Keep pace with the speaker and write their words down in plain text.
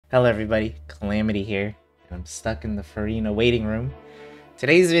Hello everybody, Calamity here, and I'm stuck in the Farina waiting room.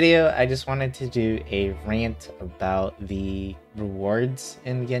 Today's video, I just wanted to do a rant about the rewards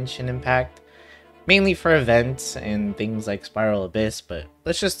in Genshin Impact, mainly for events and things like Spiral Abyss, but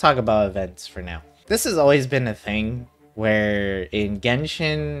let's just talk about events for now. This has always been a thing where in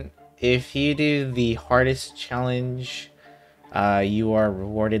Genshin, if you do the hardest challenge, you are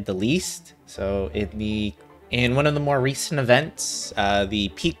rewarded the least. So in one of the more recent events,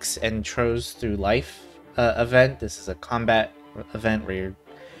 the Peaks and Trows Through Life event, this is a combat event where you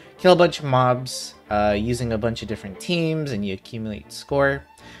kill a bunch of mobs using a bunch of different teams and you accumulate score.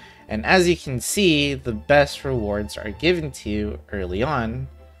 And as you can see, the best rewards are given to you early on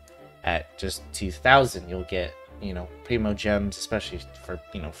at just 2,000. You'll get, primogems, especially for,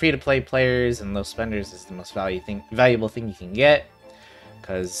 free-to-play players and low spenders is the most valuable thing you can get.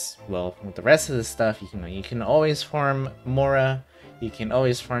 Because, well, with the rest of the stuff, you can always farm Mora, you can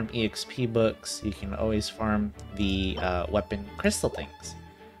always farm EXP books, you can always farm the weapon crystal things.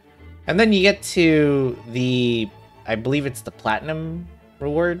 And then you get to the, I believe it's the platinum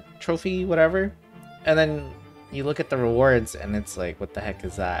reward trophy, whatever. And then you look at the rewards and it's like, what the heck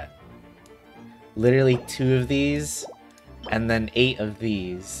is that? Literally 2 of these and then 8 of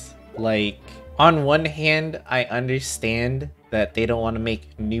these. Like, on one hand, I understand that they don't want to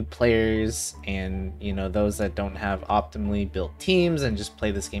make new players and, those that don't have optimally built teams and just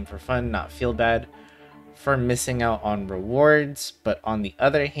play this game for fun, not feel bad for missing out on rewards. But on the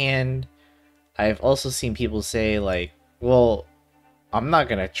other hand, I've also seen people say like, well, I'm not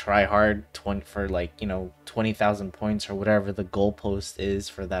going to try hard for 20,000 points or whatever the goalpost is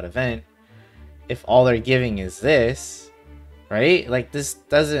for that event if all they're giving is this. Right? Like, this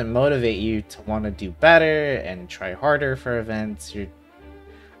doesn't motivate you to want to do better and try harder for events.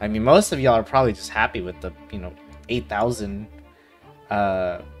 I mean, most of y'all are probably just happy with the, 8,000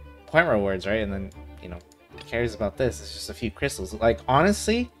 point rewards, right? And then, who cares about this? It's just a few crystals. Like,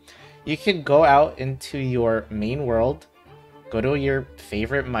 honestly, you could go out into your main world, go to your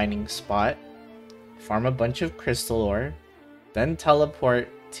favorite mining spot, farm a bunch of crystal ore, then teleport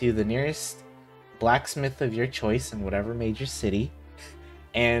to the nearest blacksmith of your choice in whatever major city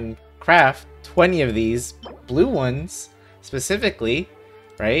and craft 20 of these blue ones specifically,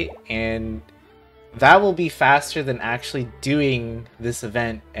 right? And that will be faster than actually doing this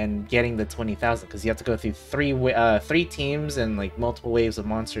event and getting the 20,000, because you have to go through three teams and like multiple waves of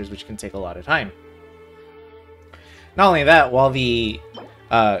monsters, which can take a lot of time. Not only that, while the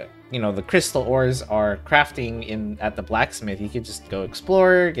the crystal ores are crafting at the blacksmith, you could just go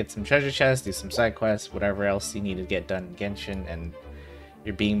explore, get some treasure chests, do some side quests, whatever else you need to get done in Genshin, and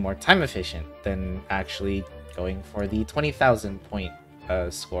you're being more time efficient than actually going for the 20,000 point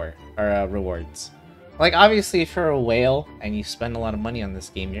score or rewards. Like, obviously, if you're a whale and you spend a lot of money on this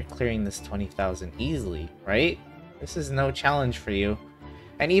game, you're clearing this 20,000 easily, right? This is no challenge for you.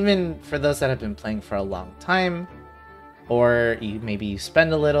 And even for those that have been playing for a long time, or maybe you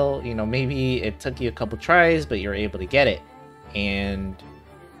spend a little, maybe it took you a couple tries, but you're able to get it. And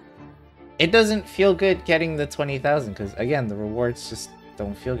it doesn't feel good getting the 20,000, because, again, the rewards just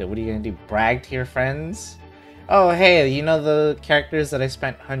don't feel good. What are you going to do? Brag to your friends? Oh, hey, the characters that I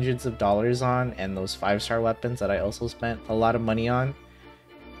spent hundreds of dollars on, and those 5-star weapons that I also spent a lot of money on?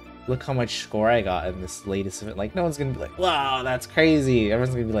 Look how much score I got in this latest event. Like, no one's going to be like, wow, that's crazy.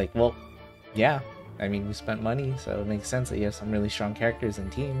 Everyone's going to be like, well, yeah. I mean, you spent money, so it makes sense that you have some really strong characters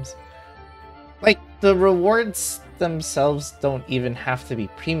and teams. Like, the rewards themselves don't even have to be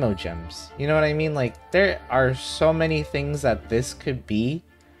primogems. You know what I mean? Like, there are so many things that this could be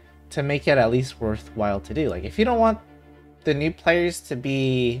to make it at least worthwhile to do. Like, if you don't want the new players to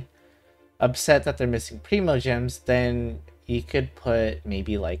be upset that they're missing primogems, then you could put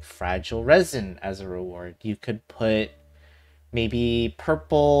maybe like Fragile Resin as a reward. You could put maybe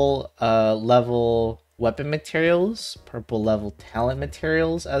purple level weapon materials, purple level talent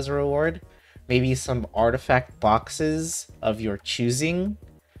materials as a reward. Maybe some artifact boxes of your choosing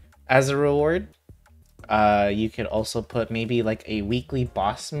as a reward. You could also put maybe like a weekly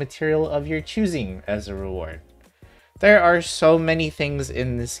boss material of your choosing as a reward. There are so many things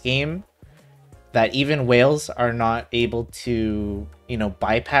in this game that even whales are not able to,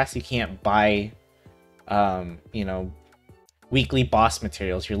 bypass. You can't buy, weekly boss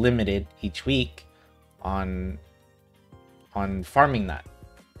materials. You're limited each week on farming that.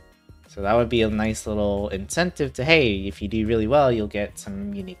 So that would be a nice little incentive to, hey, if you do really well, you'll get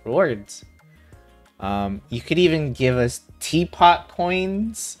some unique rewards. You could even give us teapot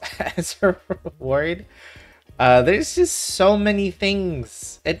coins as a reward. There's just so many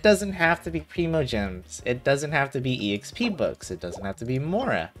things. It doesn't have to be primogems. It doesn't have to be EXP books. It doesn't have to be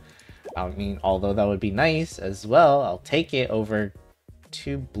Mora. I mean, although that would be nice as well, I'll take it over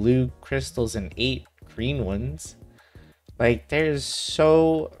 2 blue crystals and 8 green ones. Like, there's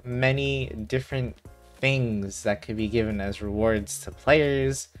so many different things that could be given as rewards to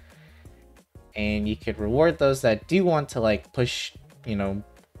players, and you could reward those that do want to like push, you know,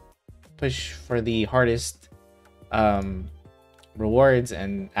 push for the hardest rewards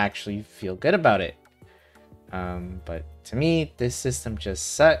and actually feel good about it. But to me, this system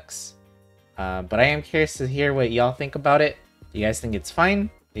just sucks. But I am curious to hear what y'all think about it. Do you guys think it's fine?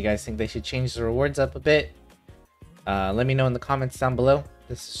 Do you guys think they should change the rewards up a bit? Let me know in the comments down below.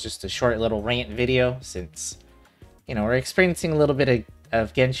 This is just a short little rant video since, you know, we're experiencing a little bit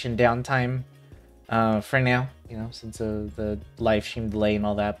of Genshin downtime for now, you know, since the live stream delay and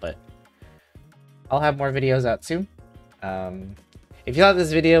all that, but I'll have more videos out soon. If you thought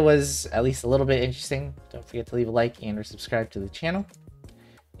this video was at least a little bit interesting, don't forget to leave a like and or subscribe to the channel,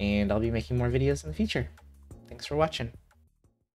 and I'll be making more videos in the future. Thanks for watching.